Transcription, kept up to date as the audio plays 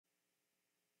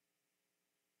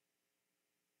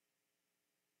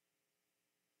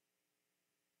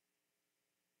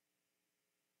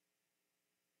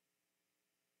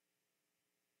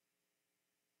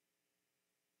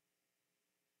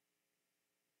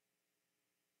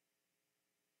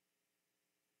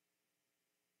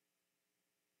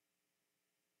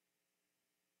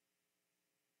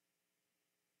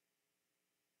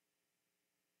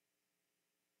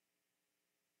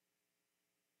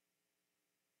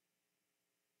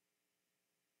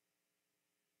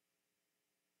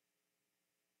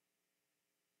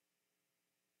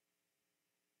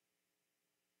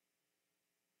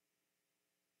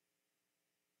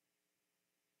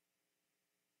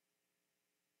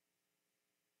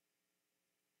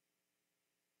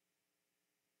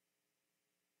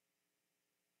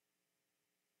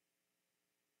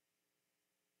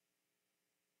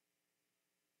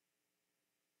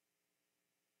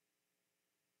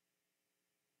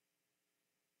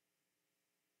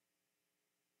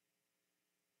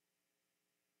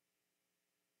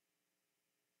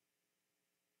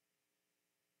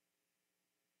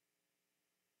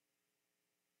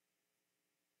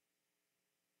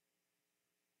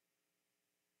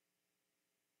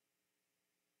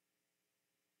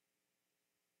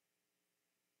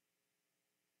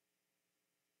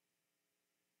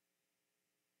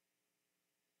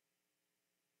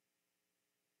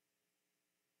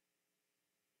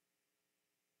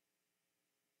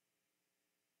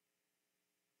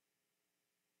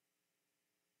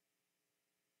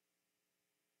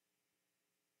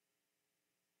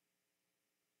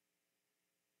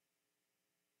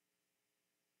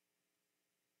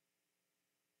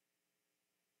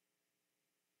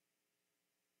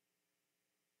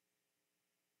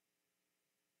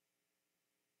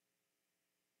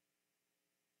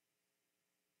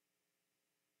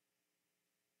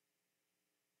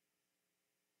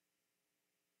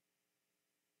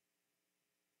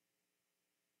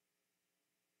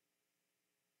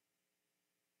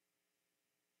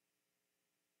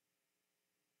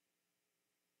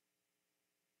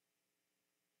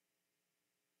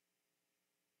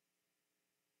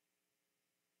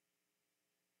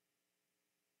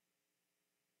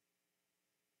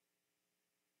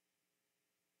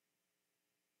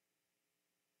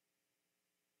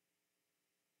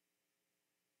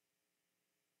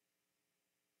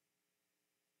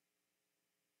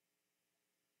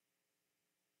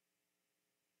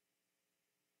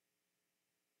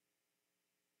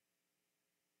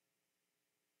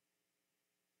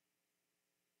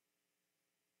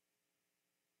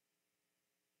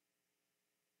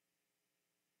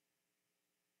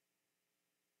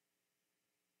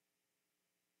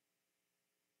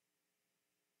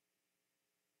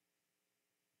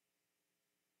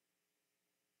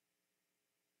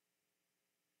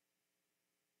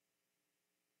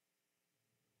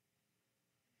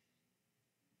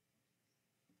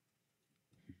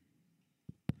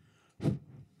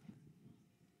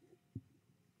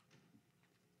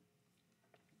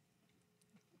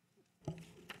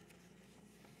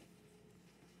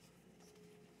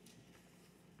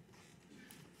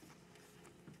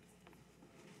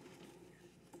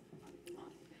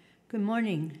Good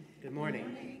morning. Good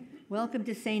morning. Welcome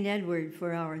to St. Edward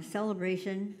for our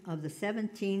celebration of the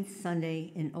 17th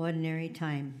Sunday in Ordinary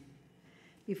Time.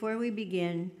 Before we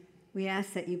begin, we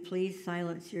ask that you please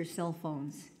silence your cell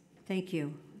phones. Thank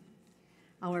you.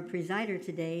 Our presider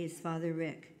today is Father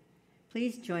Rick.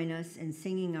 Please join us in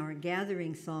singing our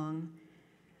gathering song,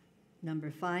 number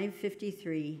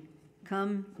 553,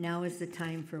 Come, Now is the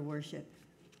Time for Worship.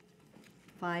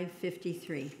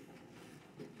 553.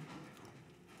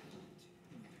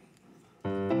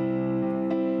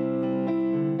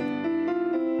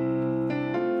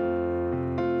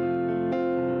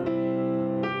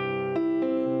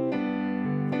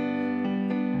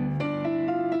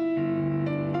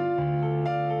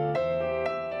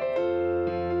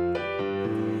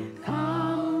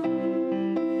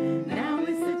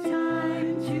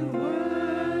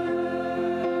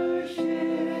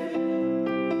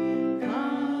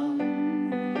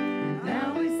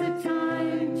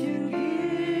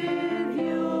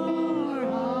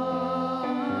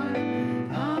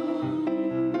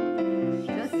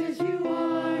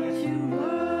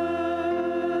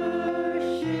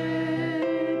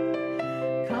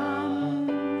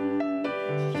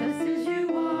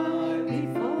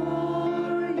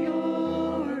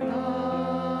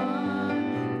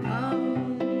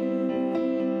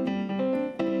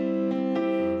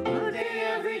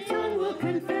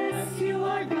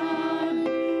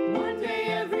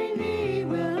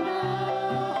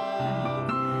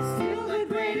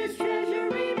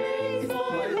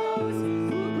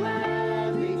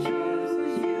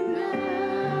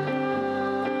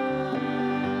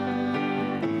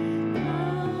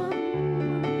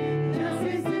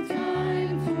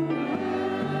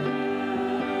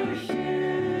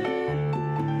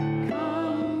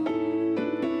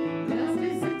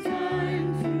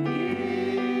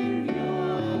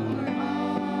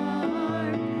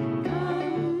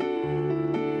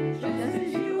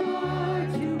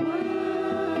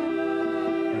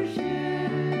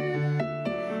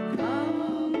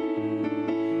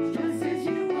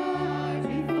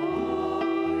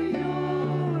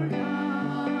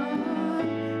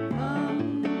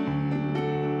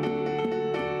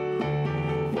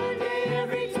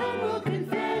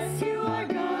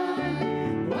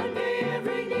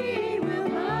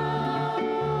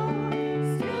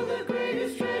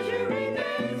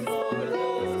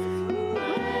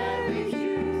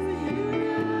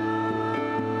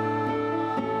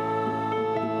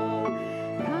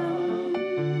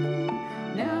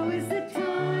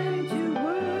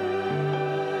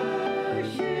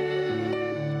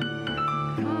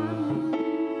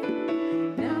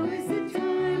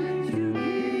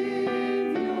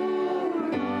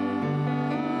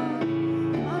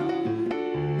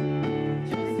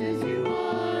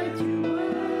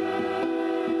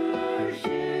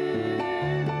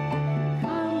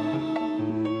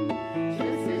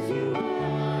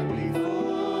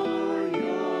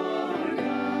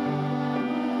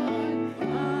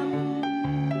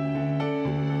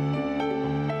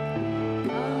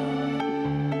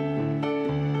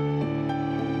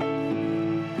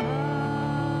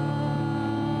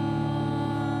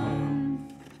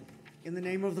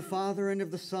 And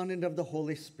of the Son, and of the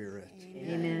Holy Spirit.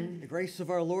 Amen. The grace of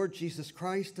our Lord Jesus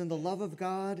Christ, and the love of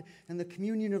God, and the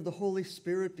communion of the Holy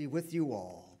Spirit be with you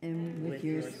all. And with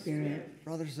your spirit.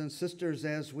 Brothers and sisters,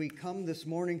 as we come this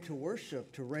morning to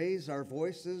worship, to raise our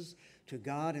voices to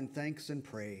God in thanks and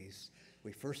praise,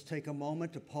 we first take a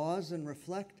moment to pause and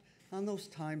reflect on those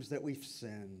times that we've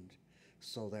sinned,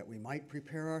 so that we might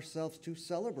prepare ourselves to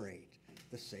celebrate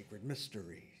the sacred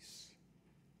mysteries.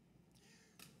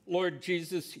 Lord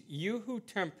Jesus, you who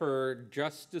temper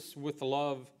justice with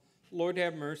love, Lord,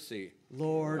 have mercy.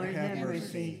 Lord, have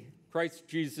mercy. Christ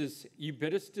Jesus, you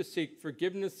bid us to seek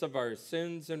forgiveness of our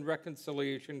sins and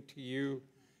reconciliation to you.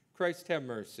 Christ, have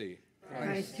mercy.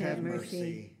 Christ, have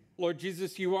mercy. Lord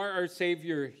Jesus, you are our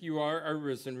Savior. You are our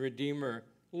risen Redeemer.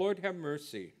 Lord, have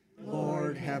mercy.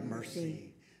 Lord, have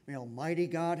mercy. May Almighty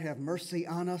God have mercy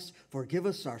on us, forgive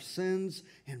us our sins,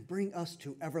 and bring us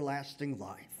to everlasting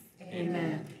life.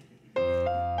 Amen.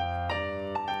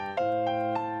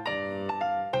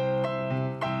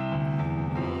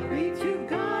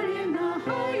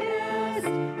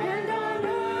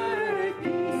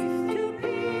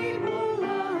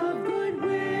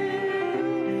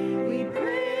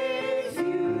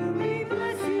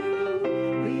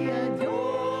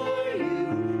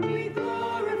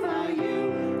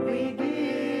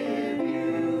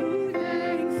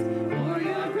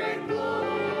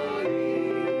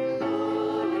 Glory,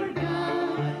 Lord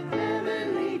God.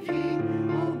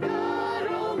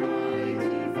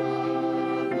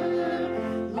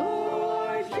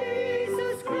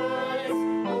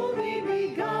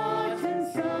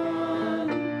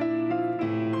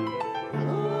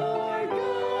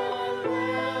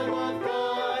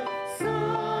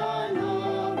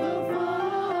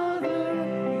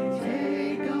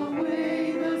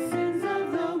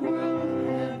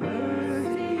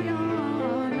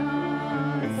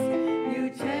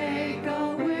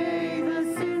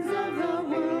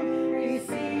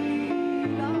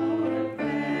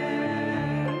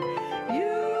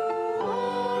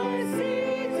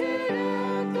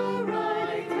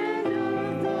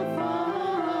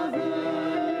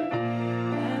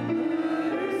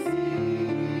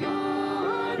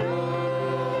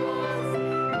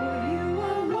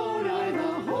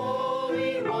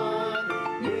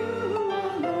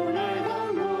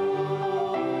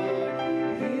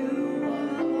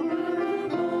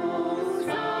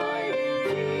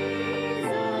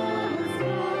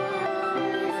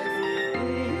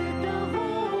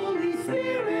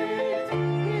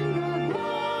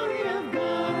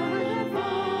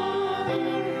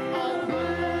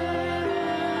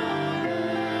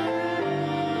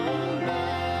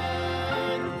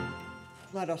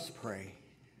 Let us pray.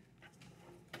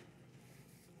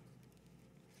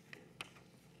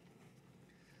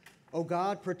 O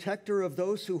God, protector of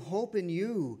those who hope in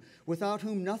you, without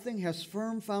whom nothing has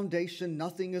firm foundation,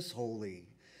 nothing is holy,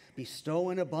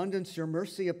 bestow in abundance your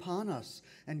mercy upon us,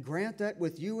 and grant that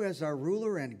with you as our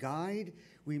ruler and guide,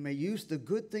 we may use the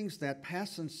good things that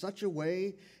pass in such a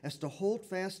way as to hold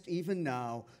fast even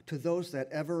now to those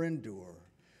that ever endure.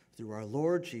 Through our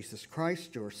Lord Jesus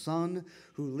Christ, your Son,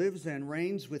 who lives and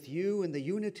reigns with you in the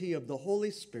unity of the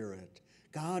Holy Spirit,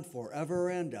 God forever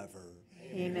and ever.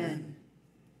 Amen.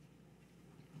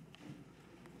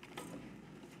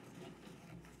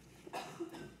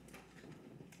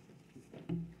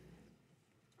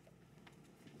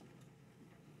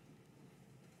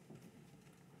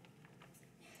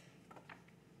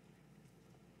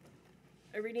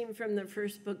 A reading from the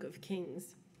first book of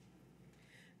Kings.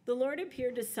 The Lord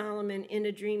appeared to Solomon in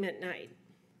a dream at night.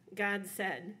 God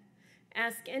said,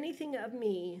 "Ask anything of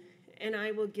me, and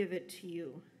I will give it to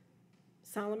you."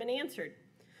 Solomon answered,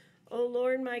 "O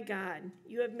Lord my God,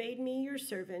 you have made me your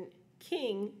servant,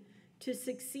 king, to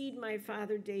succeed my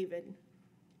father David.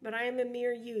 But I am a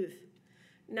mere youth,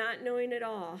 not knowing at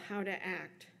all how to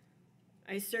act.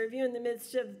 I serve you in the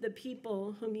midst of the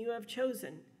people whom you have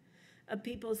chosen, a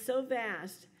people so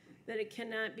vast that it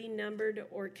cannot be numbered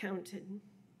or counted.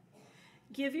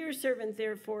 Give your servant,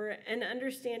 therefore, an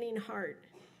understanding heart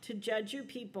to judge your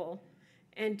people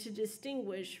and to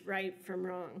distinguish right from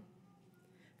wrong.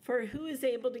 For who is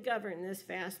able to govern this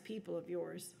vast people of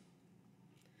yours?"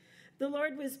 The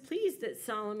Lord was pleased that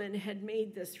Solomon had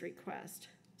made this request.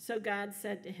 So God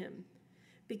said to him,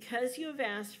 "Because you have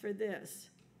asked for this,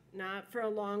 not for a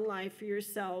long life for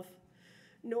yourself,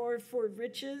 nor for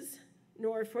riches,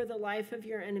 nor for the life of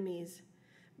your enemies,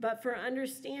 but for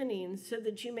understanding so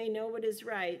that you may know what is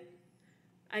right,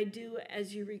 I do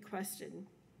as you requested.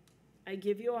 I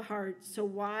give you a heart so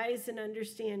wise and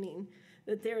understanding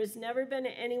that there has never been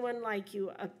anyone like you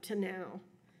up to now,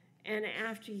 and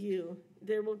after you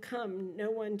there will come no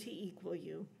one to equal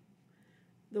you."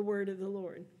 The word of the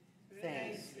Lord.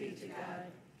 Thanks be to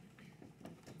God.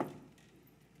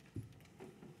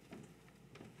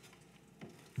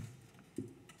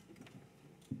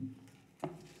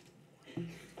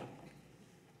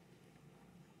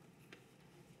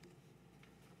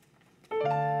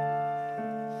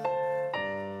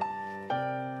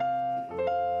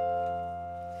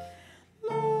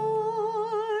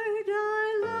 Lord,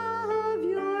 I love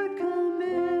your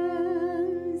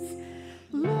commands.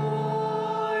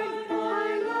 Lord,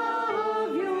 I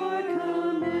love your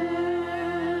commands.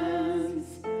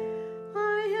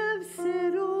 I have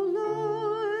said, O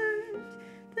Lord,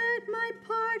 that my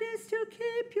part is to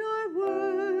keep your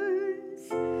words.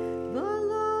 The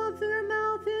law of their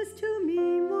mouth is to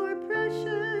me more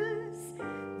precious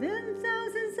than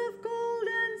thousands of gold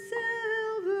and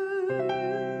silver.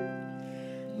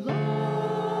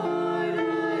 Lord,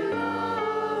 I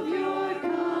love your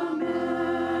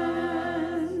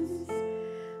commands.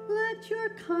 Let your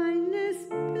kindness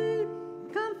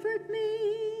comfort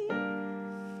me.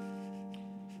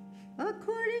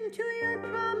 According to your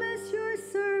promise, your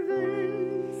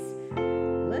servants,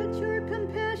 let your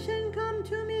compassion come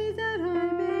to me that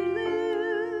I may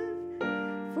live.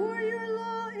 For your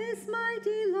law is my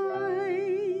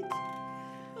delight.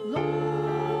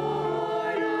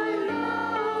 Lord, I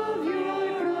love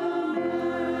your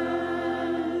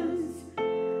commands.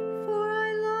 For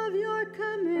I love your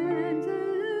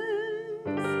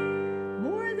commandments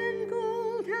more than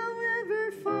gold,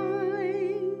 however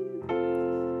fine.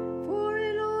 For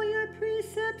in all your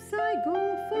precepts I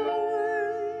go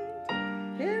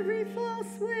forward, every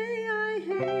false way I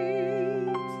hate.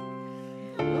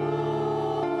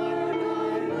 Lord,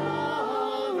 I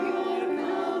love your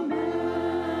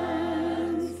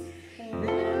commands.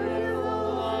 Their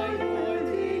Lord will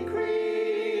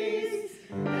decrease,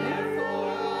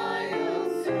 therefore I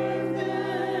observe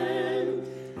them.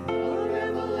 The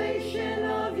revelation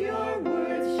of your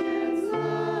word sheds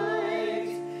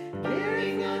light,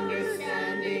 giving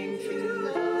understanding to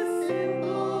the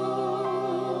simple.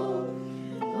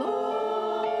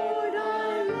 Lord,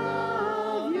 I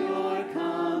love your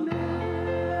commands.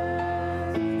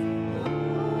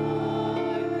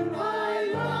 Lord, I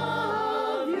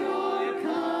love your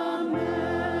commands.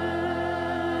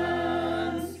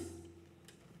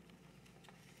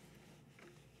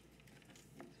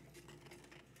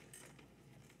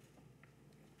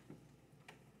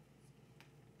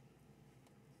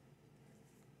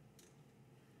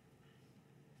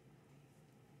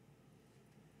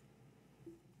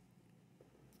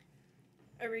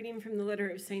 A reading from the letter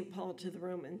of St. Paul to the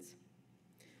Romans.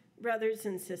 Brothers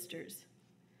and sisters,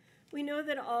 We know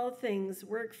that all things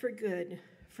work for good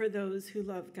for those who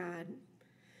love God,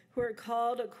 who are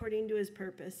called according to his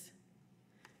purpose.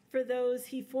 For those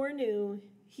he foreknew,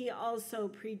 he also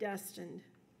predestined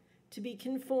to be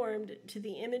conformed to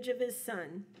the image of his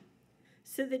Son,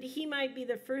 so that he might be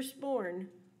the firstborn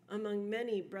among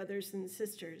many brothers and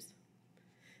sisters.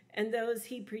 And those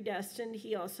he predestined,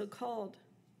 he also called.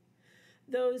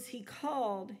 Those he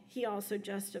called, he also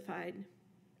justified.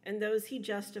 And those he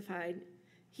justified,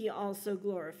 he also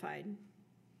glorified.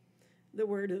 The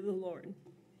word of the Lord.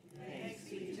 Thanks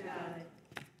be to God.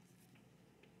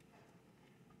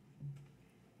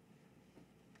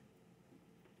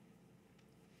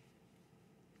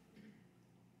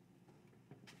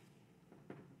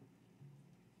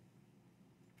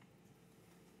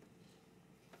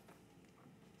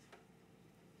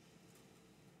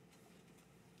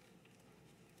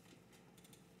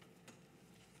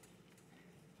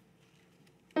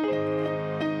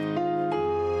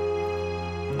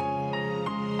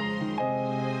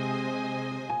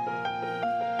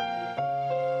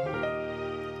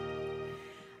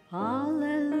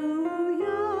 Hallelujah,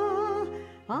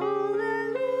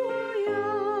 hallelujah,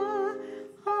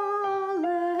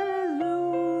 hallelujah,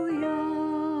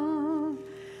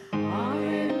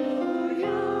 hallelujah,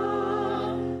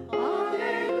 hallelujah,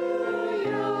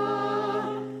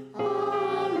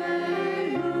 hallelujah.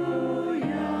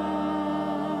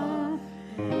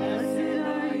 Blessed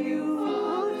are you,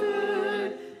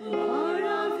 Father, Lord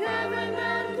of heaven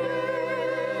and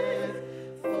earth,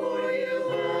 for you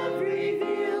have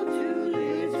revealed to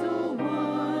little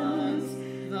ones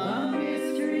the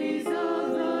mysteries of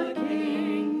the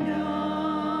kingdom.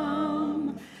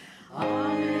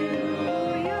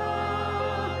 Hallelujah,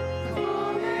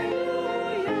 hallelujah,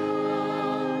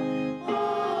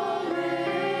 hallelujah.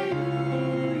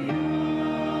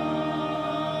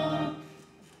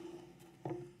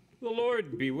 The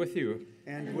Lord be with you.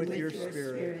 And with your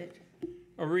spirit.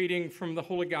 A reading from the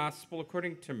Holy Gospel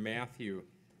according to Matthew.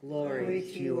 Glory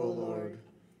to you, O Lord.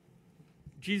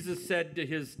 Jesus said to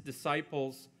his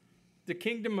disciples, "The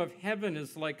kingdom of heaven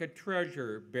is like a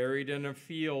treasure buried in a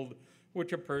field,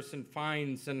 which a person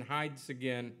finds and hides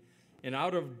again, and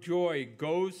out of joy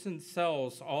goes and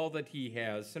sells all that he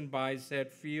has and buys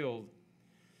that field.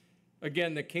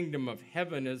 Again, the kingdom of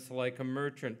heaven is like a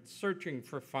merchant searching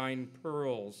for fine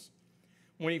pearls.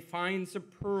 When he finds a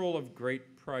pearl of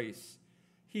great price,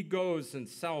 he goes and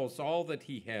sells all that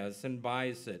he has and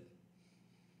buys it.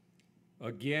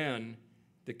 Again,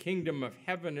 the kingdom of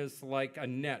heaven is like a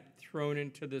net thrown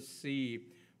into the sea,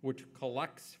 which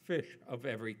collects fish of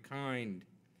every kind.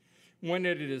 When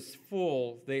it is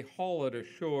full, they haul it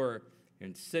ashore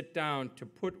and sit down to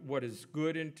put what is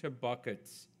good into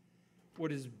buckets.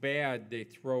 What is bad they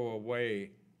throw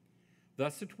away.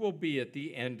 Thus it will be at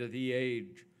the end of the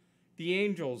age. The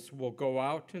angels will go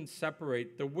out and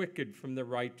separate the wicked from the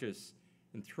righteous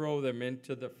and throw them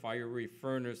into the fiery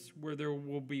furnace, where there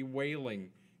will be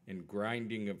wailing and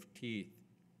grinding of teeth.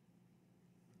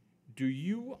 Do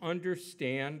you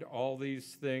understand all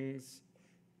these things?"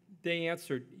 They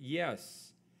answered,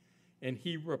 "Yes." And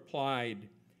he replied,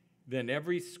 "Then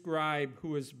every scribe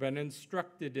who has been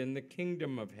instructed in the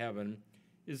kingdom of heaven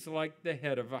is like the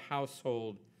head of a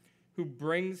household, who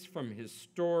brings from his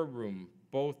storeroom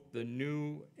both the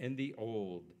new and the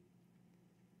old."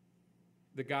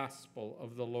 The Gospel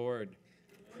of the Lord.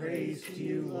 Praise to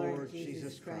you, Lord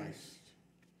Jesus Christ.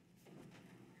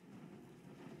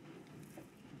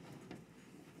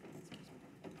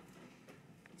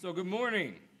 So good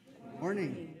morning.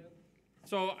 Morning.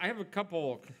 So I have a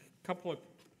couple of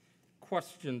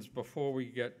questions before we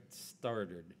get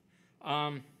started.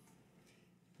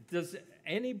 Does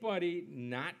anybody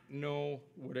not know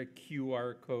what a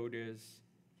QR code is?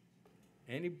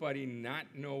 Anybody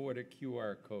not know what a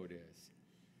QR code is?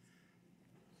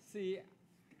 See,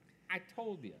 I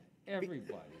told you,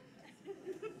 everybody.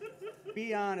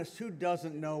 Be honest, who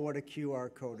doesn't know what a QR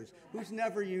code is? Who's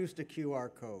never used a QR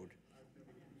code?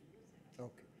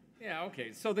 Okay. Yeah,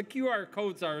 okay. So the QR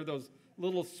codes are those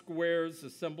little squares, the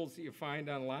symbols that you find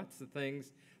on lots of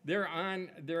things. They're on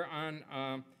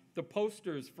the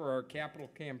posters for our capital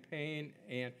campaign,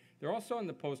 and they're also on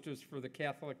the posters for the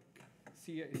Catholic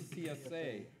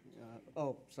CSA.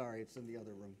 Sorry, it's in the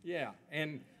other room. Yeah,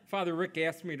 and Father Rick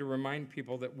asked me to remind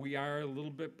people that we are a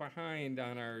little bit behind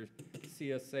on our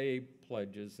CSA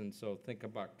pledges, and so think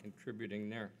about contributing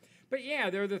there. But yeah,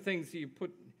 they're the things you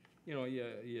put,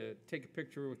 you take a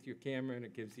picture with your camera and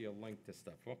it gives you a link to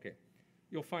stuff. Okay,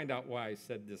 you'll find out why I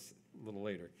said this a little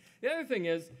later. The other thing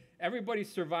is, everybody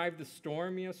survived the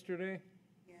storm yesterday?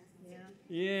 Yeah.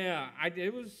 Yeah,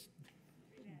 it was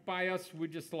by us, we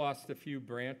just lost a few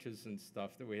branches and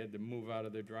stuff that we had to move out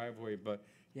of the driveway. But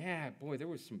yeah, boy, there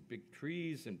was some big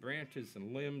trees and branches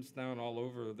and limbs down all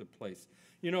over the place.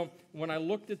 You know, when I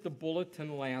looked at the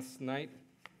bulletin last night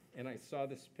and I saw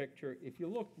this picture, if you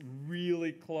look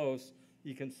really close,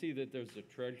 you can see that there's a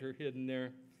treasure hidden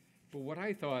there. But what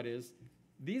I thought is,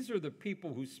 these are the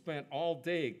people who spent all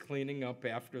day cleaning up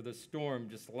after the storm,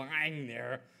 just lying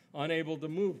there, unable to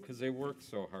move because they worked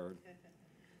so hard.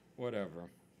 Whatever.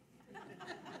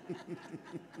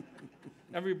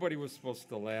 Everybody was supposed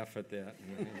to laugh at that.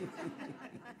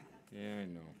 Yeah, I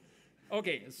know.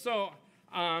 Okay, so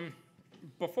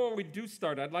before we do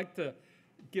start, I'd like to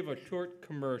give a short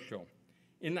commercial.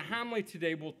 In the homily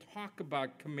today, we'll talk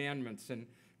about commandments, and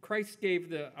Christ gave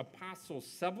the apostles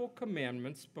several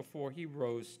commandments before he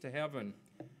rose to heaven.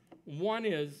 One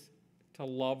is to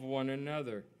love one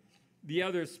another. The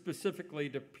other, specifically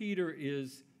to Peter,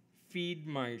 is feed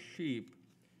my sheep.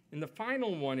 And the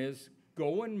final one is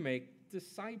go and make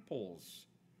disciples.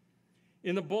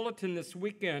 In the bulletin this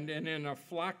weekend and in a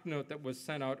flock note that was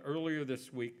sent out earlier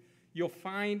this week, you'll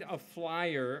find a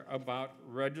flyer about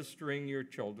registering your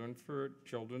children for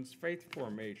children's faith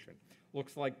formation.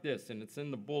 Looks like this, and it's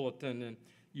in the bulletin, and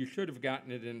you should have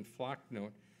gotten it in flock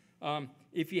note.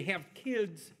 If you have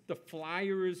kids, the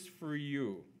flyer is for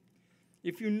you.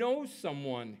 If you know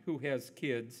someone who has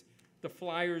kids, the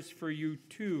flyer's for you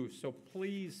too, so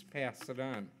please pass it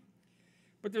on.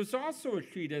 But there's also a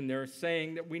sheet in there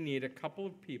saying that we need a couple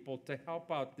of people to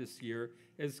help out this year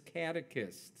as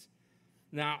catechists.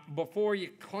 Now, before you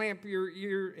clamp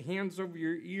your hands over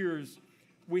your ears,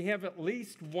 we have at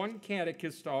least one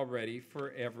catechist already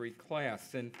for every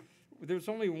class, and there's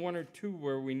only one or two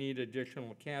where we need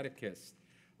additional catechists.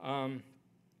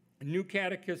 New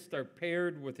catechists are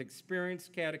paired with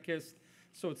experienced catechists,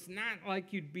 so it's not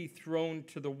like you'd be thrown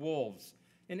to the wolves.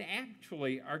 And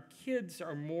actually, our kids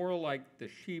are more like the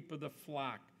sheep of the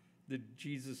flock that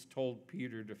Jesus told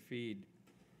Peter to feed.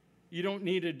 You don't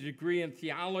need a degree in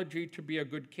theology to be a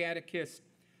good catechist,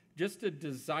 just a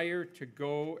desire to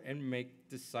go and make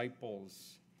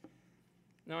disciples.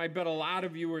 Now, I bet a lot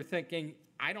of you are thinking,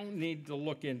 I don't need to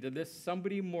look into this.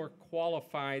 Somebody more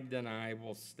qualified than I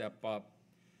will step up.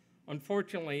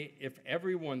 Unfortunately, if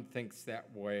everyone thinks that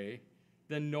way,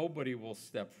 then nobody will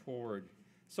step forward.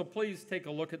 So please take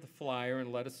a look at the flyer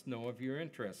and let us know of your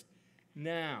interest.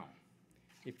 Now,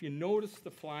 if you notice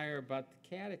the flyer about the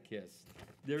catechist,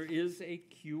 there is a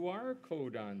QR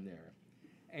code on there.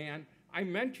 And I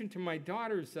mentioned to my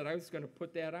daughters that I was going to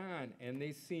put that on, and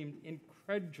they seemed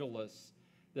incredulous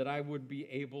that I would be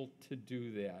able to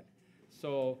do that.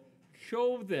 So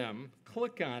show them,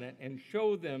 click on it, and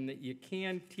show them that you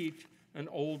can teach an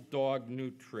old dog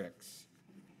new tricks.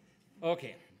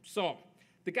 Okay, so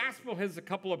the gospel has a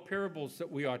couple of parables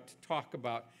that we ought to talk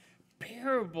about.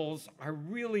 Parables are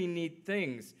really neat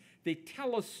things. They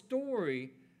tell a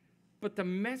story, but the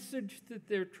message that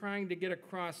they're trying to get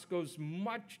across goes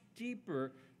much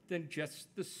deeper than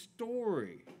just the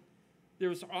story.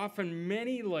 There's often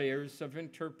many layers of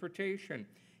interpretation.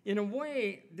 In a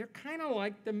way, they're kind of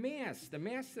like the Mass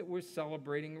that we're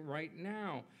celebrating right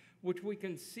now, which we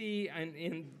can see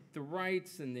in the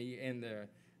rites and the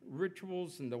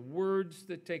rituals and the words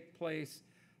that take place,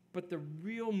 but the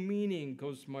real meaning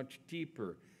goes much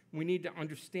deeper. We need to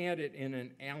understand it in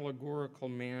an allegorical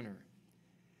manner.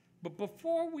 But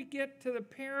before we get to the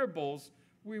parables,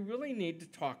 we really need to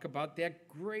talk about that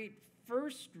great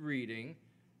first reading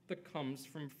that comes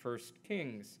from 1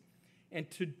 Kings. And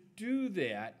to do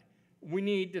that, we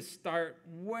need to start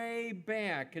way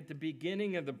back at the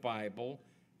beginning of the Bible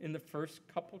in the first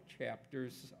couple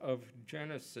chapters of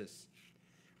Genesis.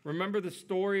 Remember the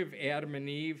story of Adam and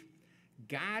Eve?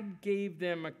 God gave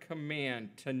them a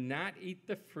command to not eat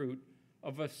the fruit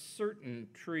of a certain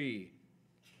tree.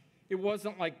 It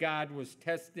wasn't like God was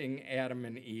testing Adam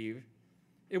and Eve.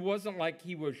 It wasn't like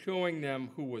he was showing them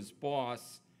who was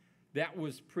boss. That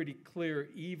was pretty clear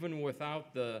even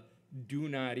without the do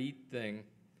not eat thing.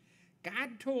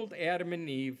 God told Adam and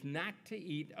Eve not to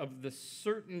eat of the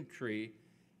certain tree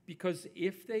because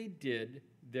if they did,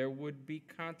 there would be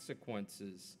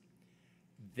consequences.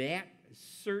 That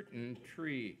certain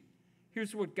tree.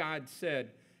 Here's what God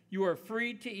said. You are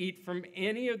free to eat from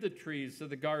any of the trees of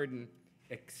the garden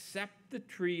except the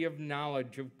tree of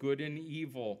knowledge of good and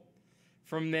evil.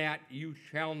 From that you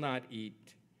shall not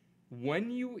eat.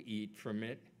 When you eat from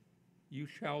it, you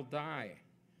shall die.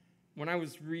 When I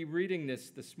was rereading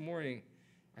this morning,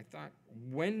 I thought,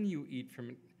 when you eat from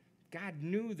it, God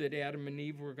knew that Adam and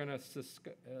Eve were going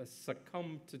to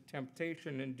succumb to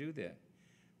temptation and do that.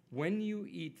 When you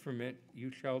eat from it,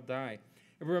 you shall die.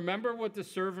 And remember what the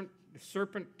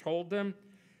serpent told them?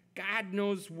 God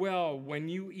knows well when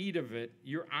you eat of it,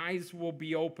 your eyes will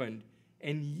be opened,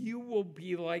 and you will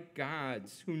be like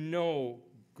gods who know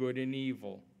good and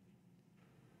evil.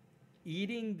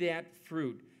 Eating that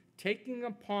fruit, taking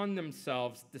upon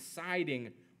themselves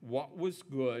deciding what was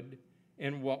good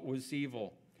and what was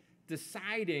evil,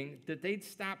 deciding that they'd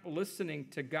stop listening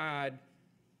to God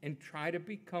and try to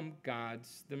become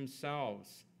gods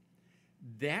themselves.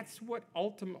 That's what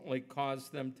ultimately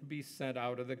caused them to be sent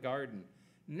out of the garden.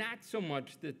 Not so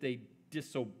much that they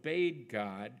disobeyed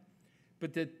God,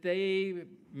 but that they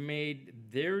made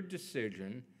their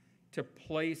decision to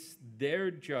place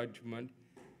their judgment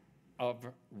of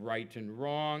right and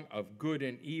wrong, of good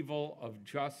and evil, of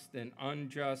just and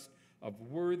unjust, of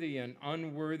worthy and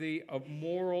unworthy, of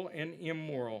moral and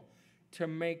immoral, to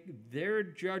make their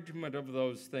judgment of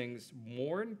those things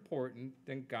more important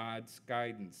than God's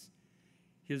guidance,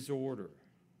 his order.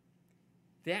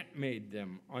 That made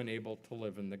them unable to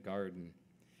live in the garden.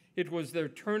 It was their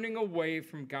turning away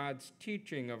from God's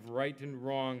teaching of right and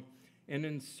wrong and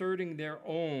inserting their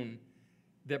own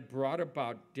that brought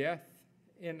about death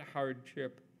and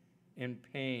hardship and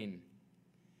pain.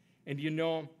 And you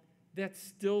know, that's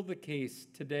still the case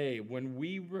today when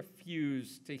we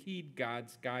refuse to heed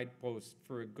God's guideposts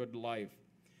for a good life.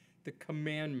 The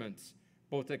commandments,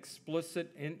 both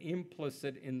explicit and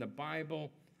implicit in the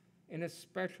Bible, and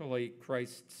especially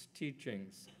Christ's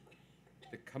teachings.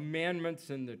 The commandments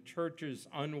and the church's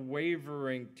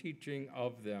unwavering teaching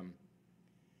of them.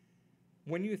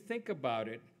 When you think about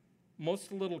it,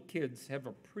 most little kids have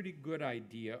a pretty good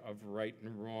idea of right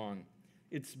and wrong.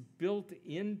 It's built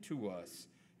into us.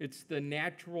 It's the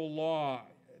natural law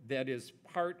that is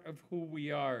part of who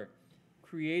we are,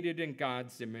 created in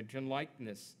God's image and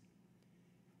likeness.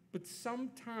 But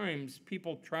sometimes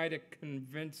people try to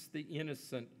convince the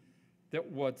innocent that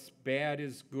what's bad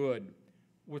is good,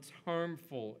 what's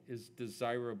harmful is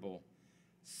desirable.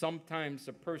 Sometimes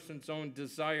a person's own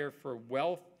desire for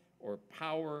wealth or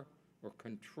power or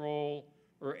control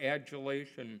or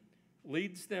adulation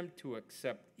leads them to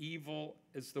accept evil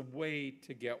as the way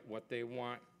to get what they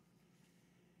want.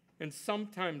 And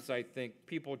sometimes I think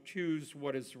people choose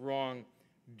what is wrong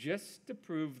just to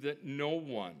prove that no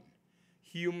one,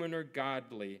 human or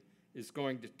godly, is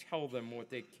going to tell them what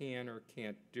they can or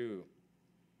can't do.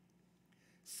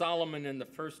 Solomon in the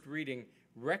first reading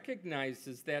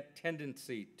recognizes that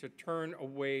tendency to turn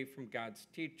away from God's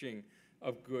teaching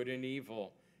of good and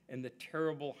evil and the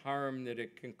terrible harm that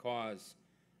it can cause.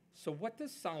 So what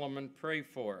does Solomon pray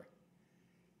for?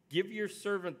 Give your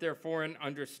servant, therefore, an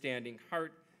understanding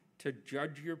heart to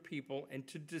judge your people and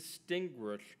to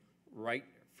distinguish right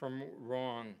from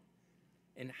wrong.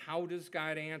 And how does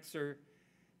God answer?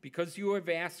 Because you have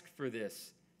asked for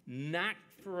this, not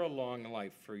for a long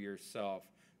life for yourself,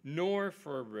 nor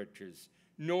for riches,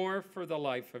 nor for the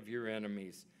life of your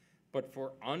enemies, but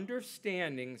for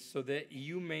understanding so that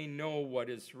you may know what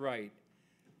is right.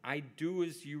 I do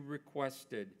as you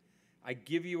requested. I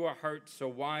give you a heart so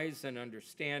wise and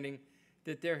understanding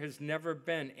that there has never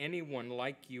been anyone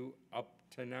like you up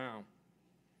to now.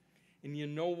 And you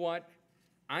know what?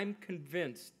 I'm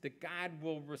convinced that God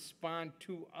will respond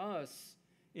to us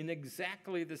in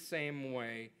exactly the same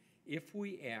way if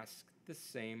we ask the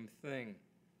same thing.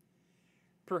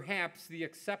 Perhaps the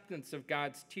acceptance of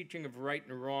God's teaching of right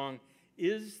and wrong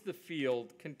is the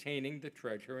field containing the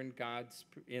treasure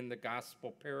in the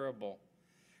gospel parable.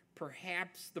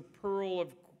 Perhaps the pearl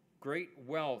of great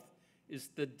wealth is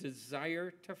the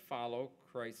desire to follow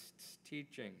Christ's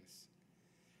teachings.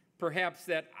 Perhaps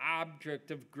that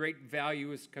object of great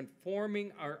value is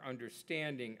conforming our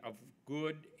understanding of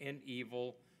good and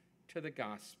evil to the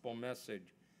gospel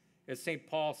message. As St.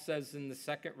 Paul says in the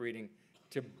second reading,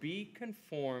 to be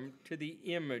conformed to the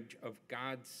image of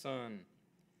God's Son.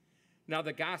 Now,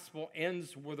 the gospel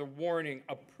ends with a warning,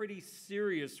 a pretty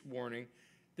serious warning,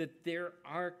 that there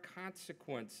are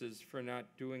consequences for not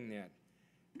doing that.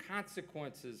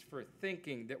 Consequences for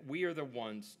thinking that we are the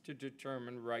ones to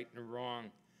determine right and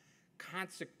wrong.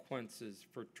 Consequences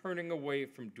for turning away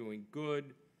from doing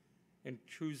good and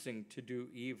choosing to do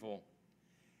evil.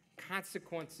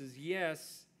 Consequences,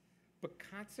 yes, but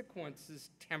consequences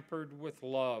tempered with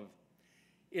love.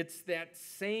 It's that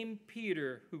same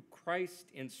Peter who Christ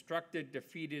instructed to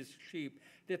feed his sheep,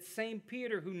 that same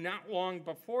Peter who not long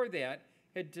before that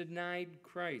had denied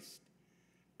Christ.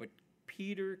 But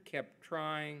Peter kept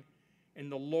trying,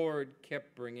 and the Lord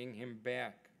kept bringing him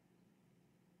back.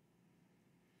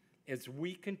 As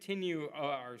we continue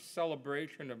our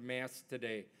celebration of Mass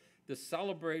today, the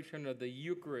celebration of the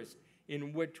Eucharist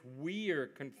in which we are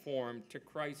conformed to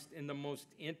Christ in the most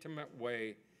intimate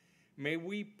way. May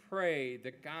we pray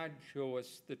that God show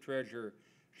us the treasure,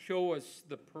 show us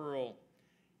the pearl,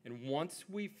 and once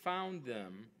we found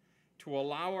them, to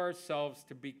allow ourselves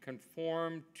to be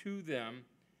conformed to them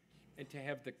and to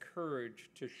have the courage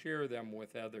to share them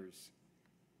with others.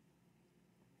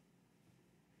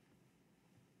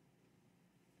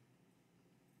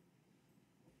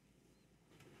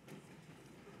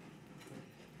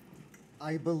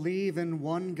 I believe in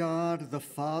one God, the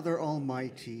Father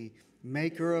Almighty,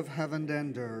 maker of heaven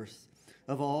and earth,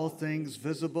 of all things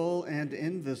visible and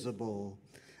invisible.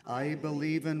 I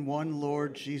believe in one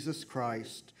Lord Jesus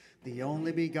Christ, the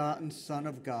only begotten Son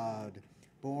of God,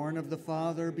 born of the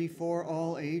Father before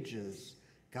all ages,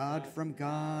 God from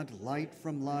God, light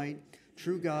from light,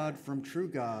 true God from true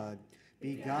God,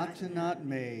 begotten, not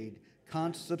made,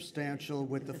 consubstantial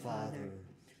with the Father.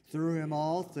 Through him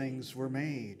all things were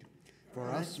made.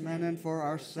 For us men and for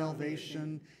our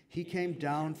salvation, he came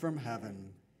down from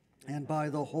heaven, and by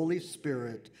the Holy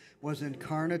Spirit was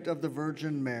incarnate of the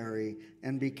Virgin Mary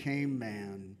and became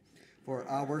man. For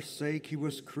our sake he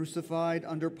was crucified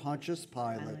under Pontius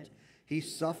Pilate. He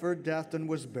suffered death and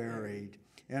was buried,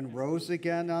 and rose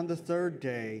again on the third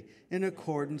day in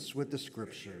accordance with the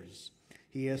Scriptures.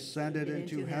 He ascended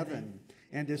into heaven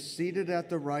and is seated at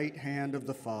the right hand of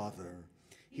the Father.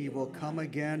 He will come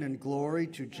again in glory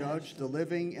to judge the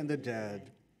living and the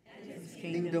dead. His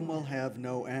kingdom will have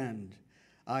no end.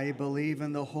 I believe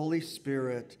in the Holy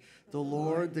Spirit, the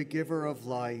Lord, the giver of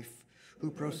life, who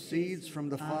proceeds from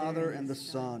the Father and the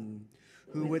Son,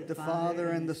 who with the Father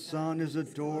and the Son is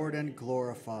adored and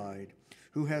glorified,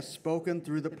 who has spoken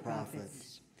through the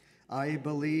prophets. I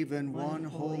believe in one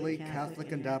holy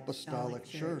Catholic and Apostolic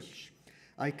Church.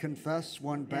 I confess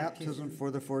one baptism for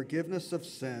the forgiveness of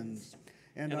sins,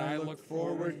 and I look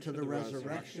forward to the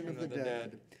resurrection of the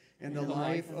dead and the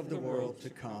life of the world to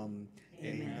come.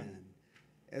 Amen.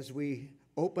 As we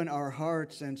open our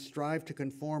hearts and strive to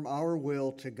conform our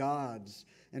will to God's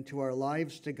and to our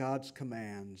lives to God's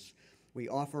commands, we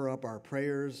offer up our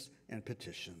prayers and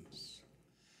petitions.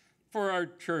 For our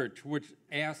church, which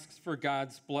asks for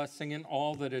God's blessing in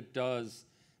all that it does,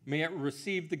 may it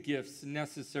receive the gifts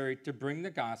necessary to bring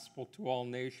the gospel to all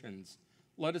nations.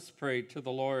 Let us pray to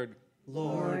the Lord.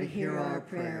 Lord, hear our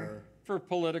prayer. For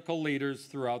political leaders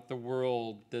throughout the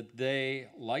world, that they,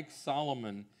 like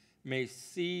Solomon, may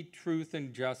see truth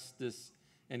and justice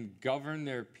and govern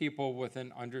their people with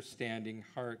an understanding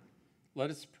heart. Let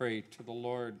us pray to the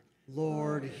Lord.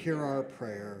 Lord, hear our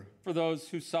prayer. For those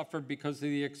who suffer because of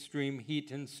the extreme heat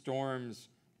and storms,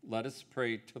 let us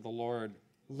pray to the Lord.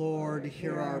 Lord,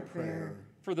 hear our prayer.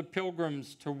 For the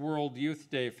pilgrims to World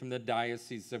Youth Day from the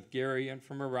Diocese of Gary and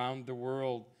from around the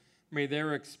world, may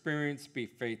their experience be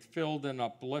faith-filled and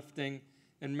uplifting,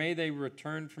 and may they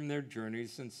return from their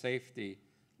journeys in safety.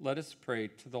 Let us pray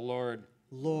to the Lord.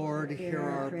 Lord, hear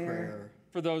our prayer.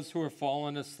 For those who have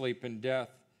fallen asleep in death,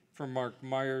 for Mark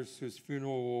Myers, whose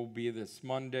funeral will be this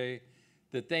Monday,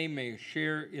 that they may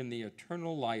share in the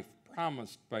eternal life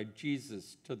promised by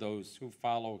Jesus to those who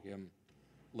follow him.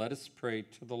 Let us pray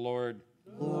to the Lord.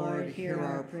 Lord, hear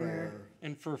our prayer.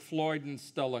 And for Floyd and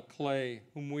Stella Clay,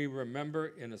 whom we remember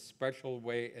in a special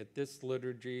way at this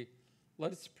liturgy,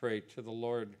 let us pray to the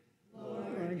Lord.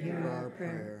 Lord, hear our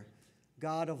prayer.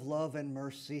 God of love and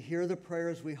mercy, hear the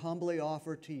prayers we humbly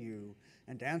offer to you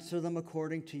and answer them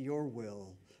according to your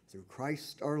will, through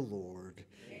Christ our Lord.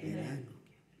 Amen.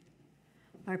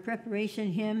 Our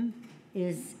preparation hymn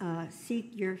is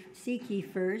Seek Ye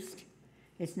First.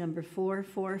 It's number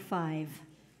 445.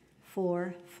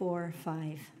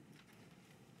 445.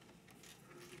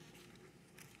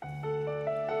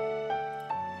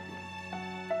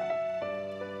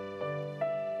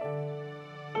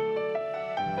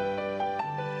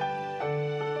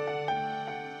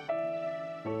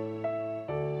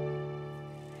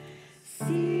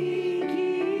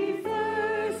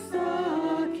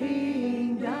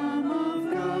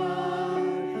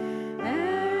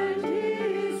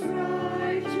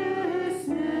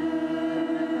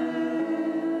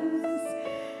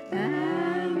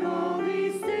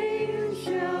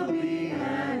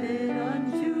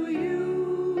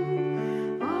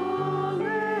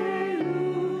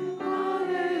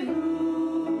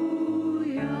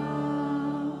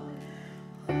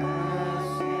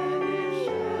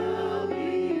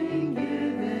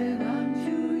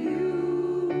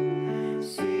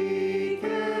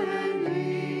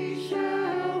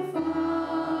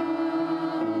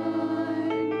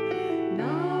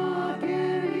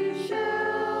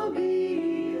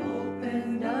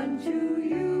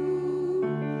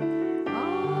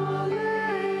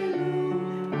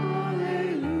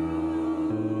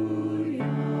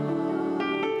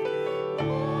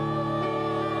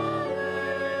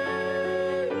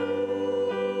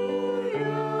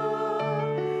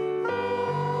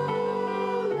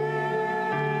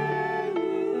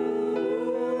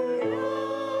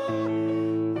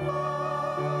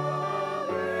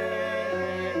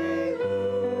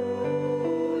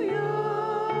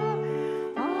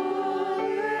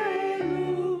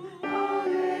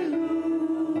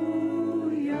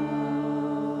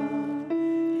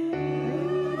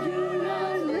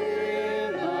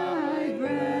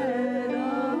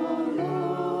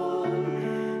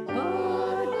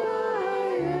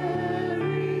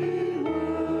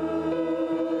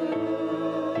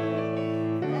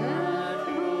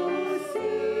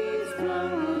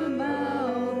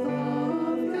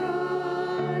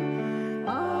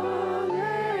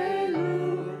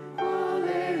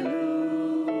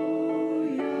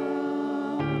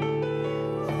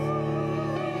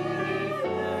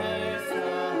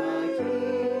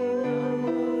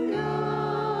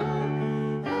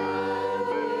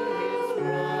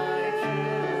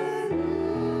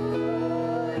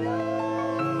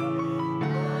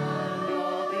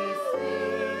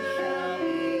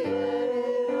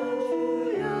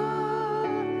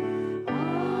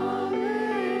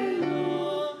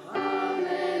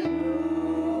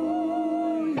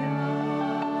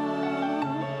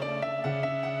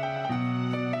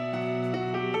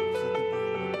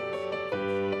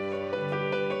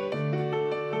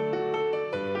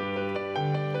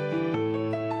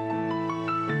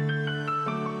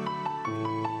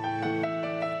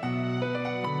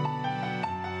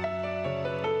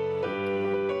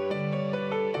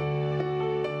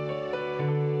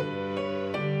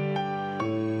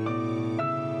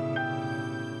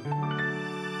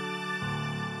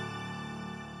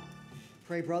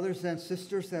 pray, brothers and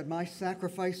sisters, that my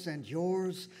sacrifice and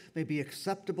yours may be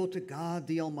acceptable to God,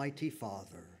 the Almighty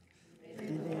Father. May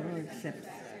the Lord accept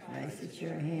sacrifice at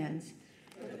your hands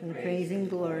for the praise and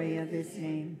glory of his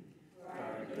name,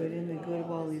 good and the good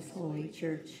of all his holy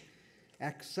church.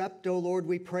 Accept, O Lord,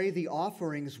 we pray, the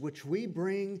offerings which we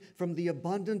bring from the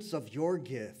abundance of your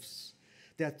gifts,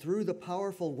 that through the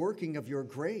powerful working of your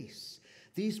grace,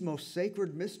 these most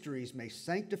sacred mysteries may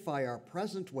sanctify our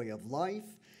present way of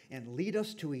life and lead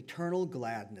us to eternal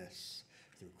gladness.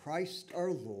 Through Christ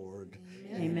our Lord.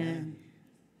 Amen.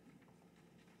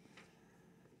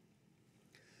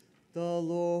 The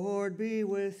Lord be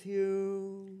with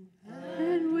you.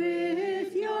 And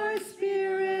with your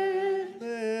spirit,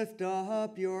 Lift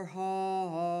up your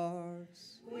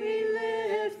hearts. we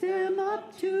lift them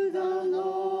up to the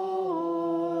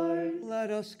Lord.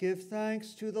 Let us give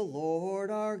thanks to the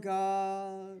Lord our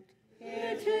God.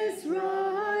 It is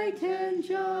right and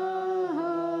just.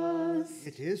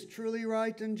 It is truly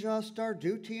right and just, our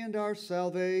duty and our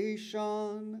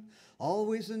salvation,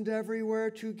 always and everywhere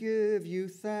to give you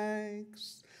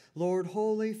thanks. Lord,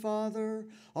 Holy Father,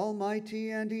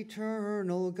 Almighty and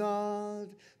eternal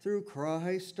God, through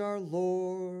Christ our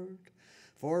Lord.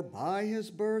 For by his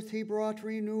birth he brought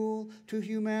renewal to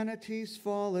humanity's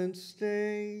fallen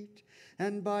state,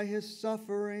 and by his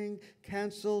suffering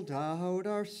canceled out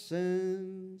our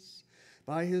sins.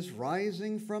 By his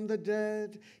rising from the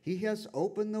dead, he has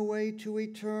opened the way to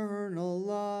eternal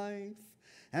life.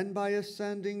 And by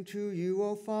ascending to you,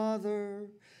 O Father,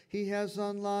 he has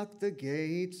unlocked the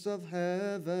gates of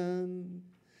heaven.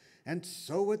 And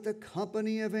so with the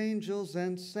company of angels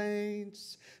and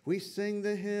saints, we sing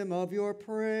the hymn of your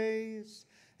praise,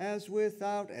 as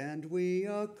without end we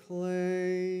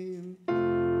acclaim.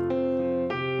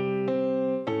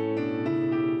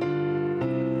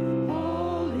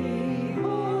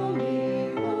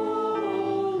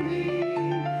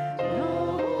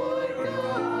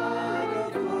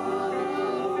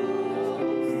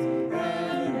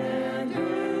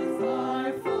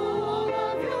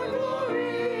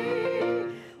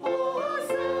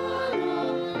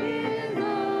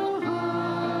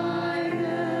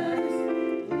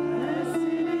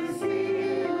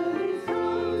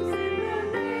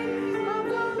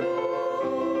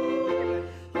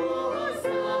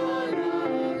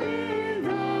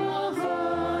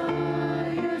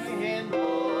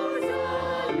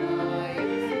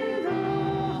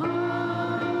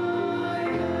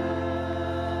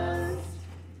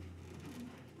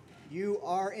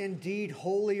 Indeed,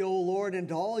 holy, O Lord,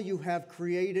 and all you have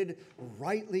created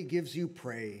rightly gives you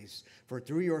praise. For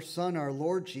through your Son, our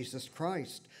Lord Jesus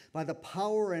Christ, by the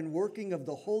power and working of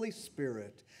the Holy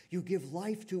Spirit, you give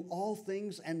life to all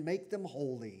things and make them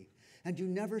holy. And you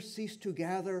never cease to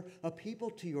gather a people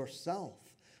to yourself,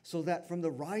 so that from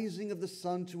the rising of the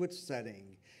sun to its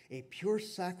setting, a pure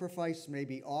sacrifice may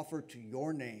be offered to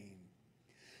your name.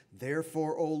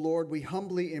 Therefore, O Lord, we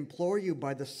humbly implore you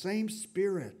by the same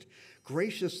Spirit,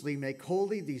 graciously make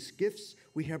holy these gifts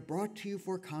we have brought to you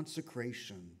for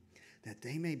consecration, that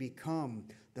they may become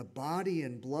the body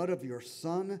and blood of your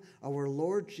Son, our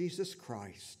Lord Jesus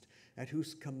Christ, at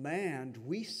whose command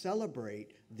we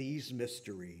celebrate these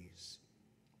mysteries.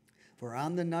 For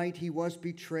on the night he was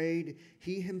betrayed,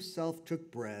 he himself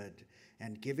took bread,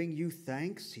 and giving you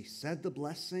thanks, he said the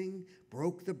blessing,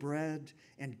 broke the bread,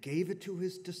 and gave it to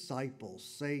his disciples,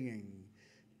 saying,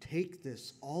 "Take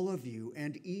this, all of you,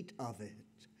 and eat of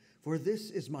it, for this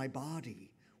is my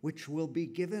body, which will be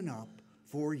given up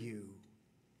for you."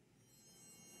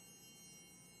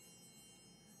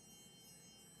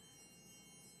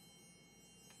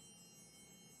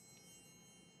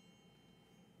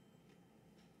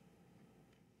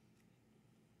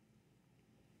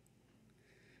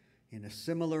 In a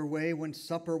similar way, when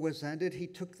supper was ended, he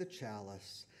took the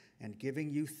chalice, and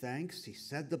giving you thanks, he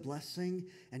said the blessing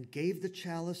and gave the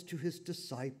chalice to his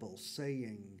disciples,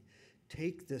 saying,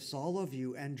 "Take this, all of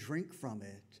you, and drink from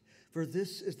it, for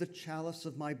this is the chalice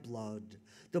of my blood,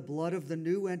 the blood of the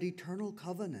new and eternal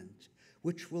covenant,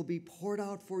 which will be poured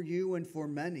out for you and for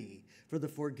many for the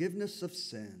forgiveness of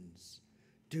sins.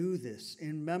 Do this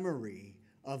in memory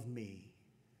of me."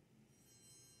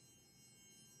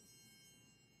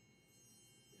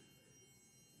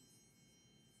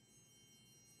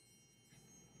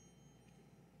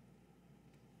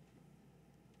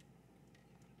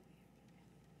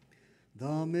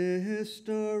 The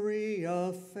mystery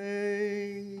of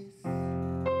faith.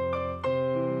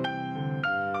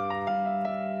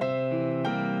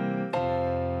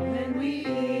 When we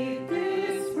eat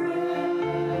this bread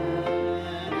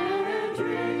and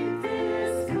drink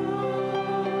this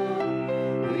cup,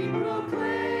 we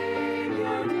proclaim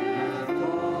your death,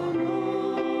 Lord.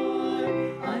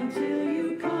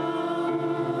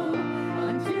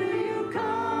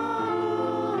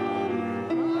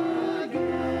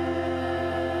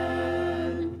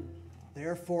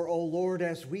 Therefore, O Lord,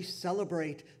 as we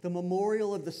celebrate the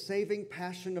memorial of the saving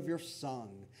passion of your Son,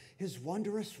 his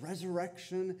wondrous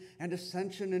resurrection and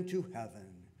ascension into heaven,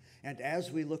 and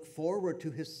as we look forward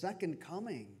to his second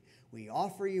coming, we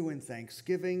offer you in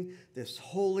thanksgiving this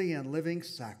holy and living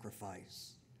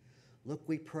sacrifice. Look,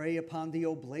 we pray, upon the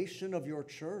oblation of your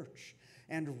church,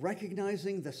 and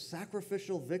recognizing the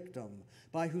sacrificial victim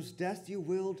by whose death you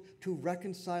willed to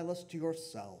reconcile us to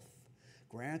yourself.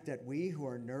 Grant that we who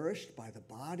are nourished by the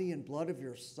body and blood of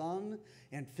your Son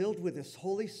and filled with his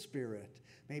Holy Spirit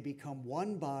may become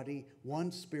one body,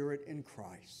 one spirit in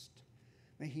Christ.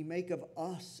 May he make of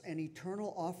us an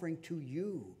eternal offering to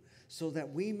you, so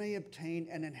that we may obtain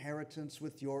an inheritance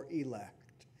with your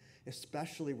elect,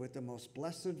 especially with the most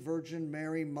blessed Virgin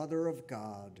Mary, Mother of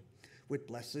God, with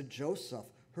blessed Joseph,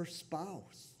 her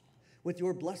spouse, with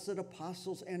your blessed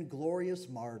apostles and glorious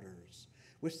martyrs,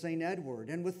 with St. Edward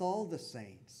and with all the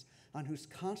saints, on whose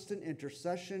constant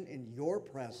intercession in your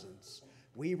presence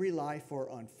we rely for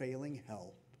unfailing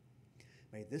help.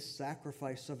 May this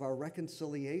sacrifice of our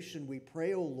reconciliation, we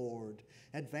pray, O Lord,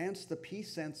 advance the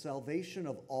peace and salvation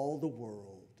of all the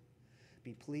world.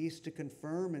 Be pleased to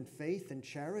confirm in faith and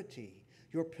charity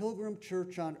your pilgrim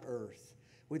church on earth,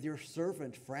 with your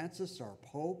servant Francis, our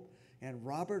Pope, and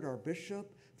Robert, our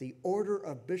Bishop, the order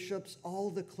of bishops, all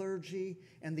the clergy,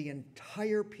 and the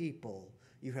entire people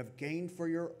you have gained for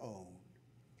your own.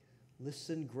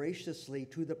 Listen graciously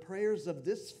to the prayers of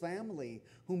this family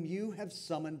whom you have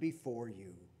summoned before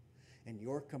you. In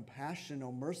your compassion,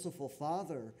 O merciful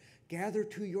Father, gather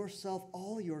to yourself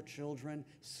all your children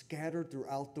scattered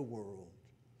throughout the world.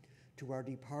 To our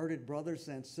departed brothers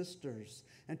and sisters,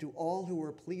 and to all who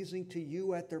are pleasing to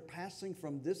you at their passing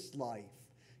from this life,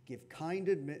 give kind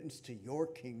admittance to your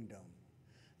kingdom.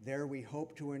 There we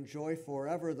hope to enjoy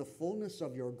forever the fullness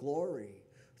of your glory,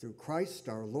 through Christ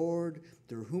our Lord,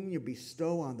 through whom you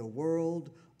bestow on the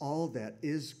world all that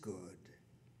is good.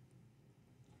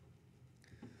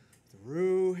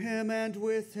 Through him and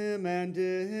with him and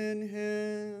in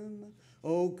him,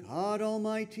 O God,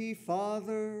 Almighty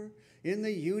Father, in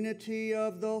the unity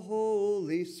of the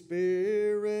Holy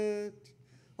Spirit,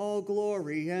 all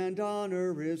glory and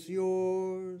honor is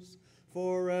yours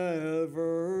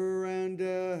forever and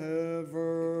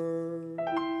ever.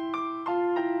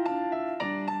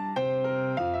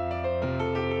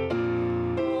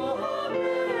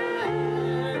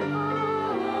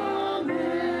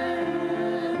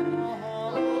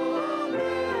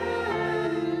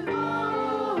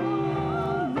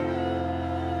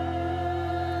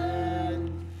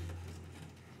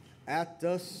 At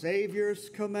the Savior's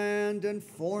command and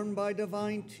formed by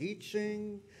divine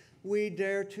teaching, we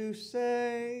dare to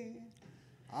say,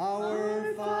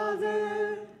 Our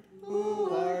Father,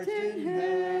 who art in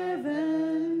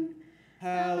heaven,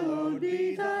 hallowed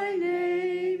be thy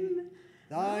name.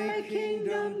 Thy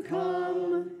kingdom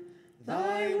come,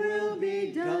 thy will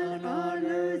be done on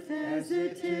earth as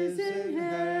it is in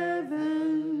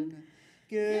heaven.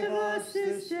 Give us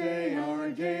this day our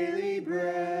daily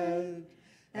bread,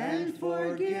 and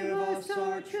forgive us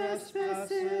our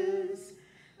trespasses,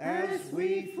 as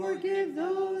we forgive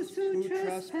those who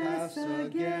trespass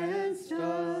against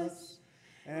us.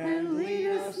 And lead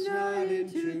us not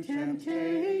into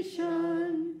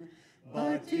temptation,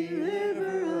 but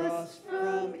deliver us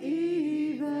from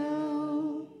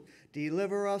evil.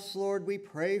 Deliver us, Lord, we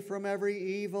pray, from every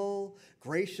evil.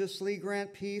 Graciously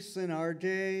grant peace in our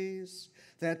days,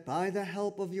 that by the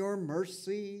help of your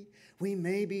mercy we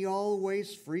may be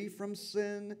always free from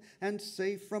sin and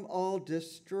safe from all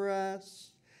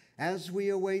distress, as we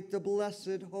await the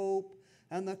blessed hope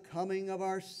and the coming of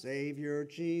our Savior,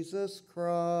 Jesus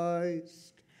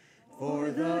Christ. For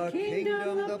the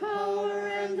kingdom, the power,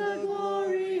 and the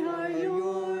glory are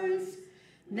yours,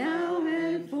 now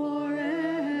and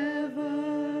forever.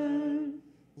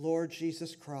 Lord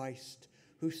Jesus Christ,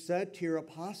 who said to your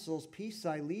apostles, Peace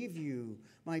I leave you,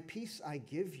 my peace I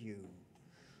give you,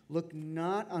 look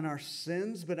not on our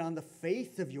sins, but on the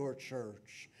faith of your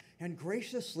church, and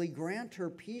graciously grant her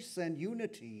peace and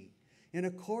unity in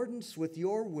accordance with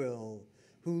your will,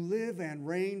 who live and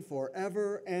reign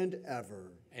forever and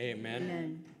ever. Amen.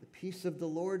 Amen. The peace of the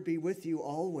Lord be with you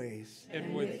always.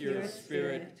 And with your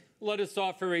spirit. Let us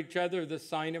offer each other the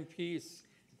sign of peace.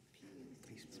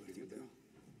 Peace be with you, Bill.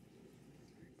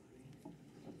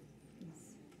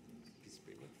 Peace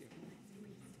be with you.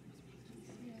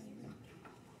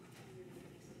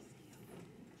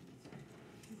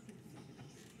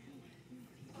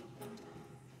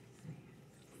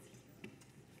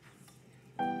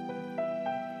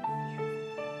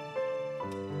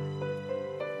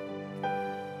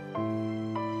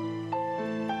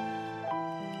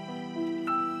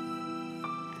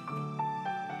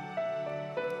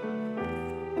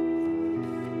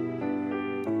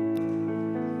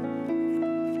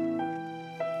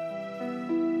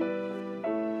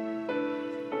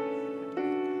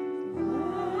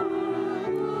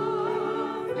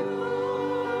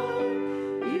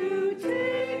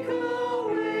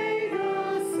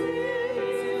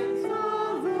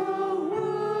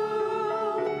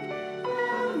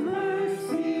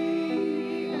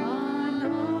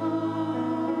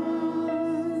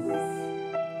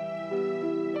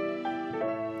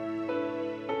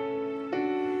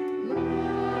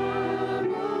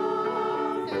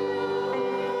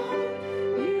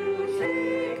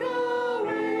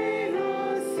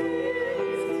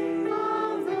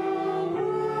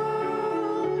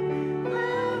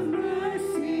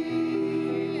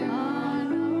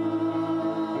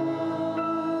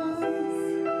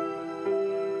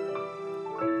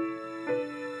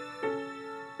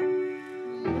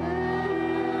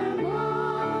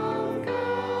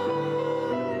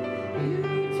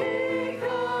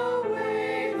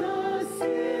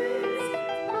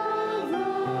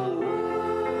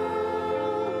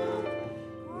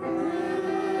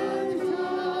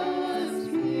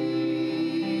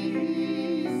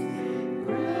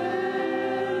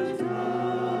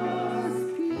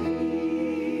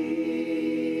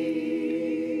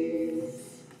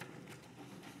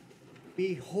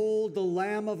 Behold the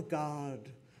Lamb of God.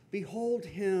 Behold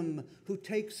him who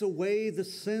takes away the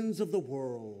sins of the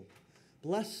world.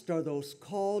 Blessed are those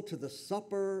called to the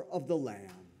supper of the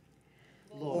Lamb.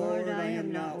 Lord, I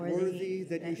am not worthy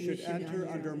that you should enter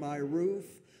under my roof,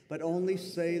 but only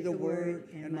say the word,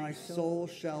 and my soul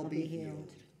shall be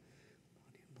healed.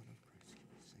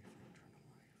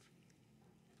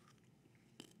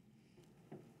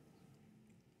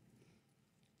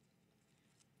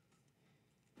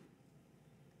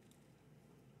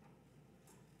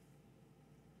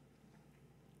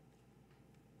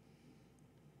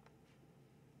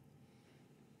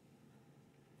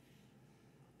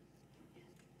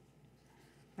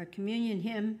 Our communion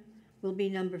hymn will be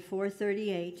number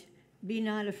 438, Be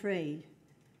Not Afraid.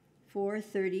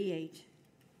 438.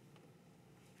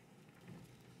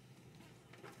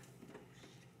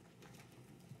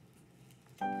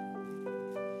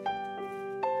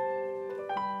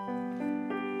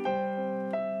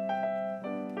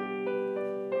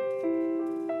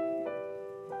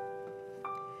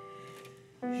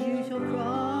 You shall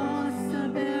cross the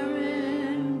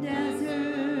barren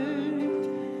desert,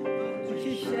 but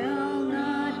you shall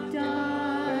not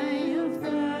die of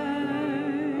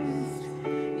thirst.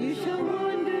 You shall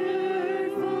wander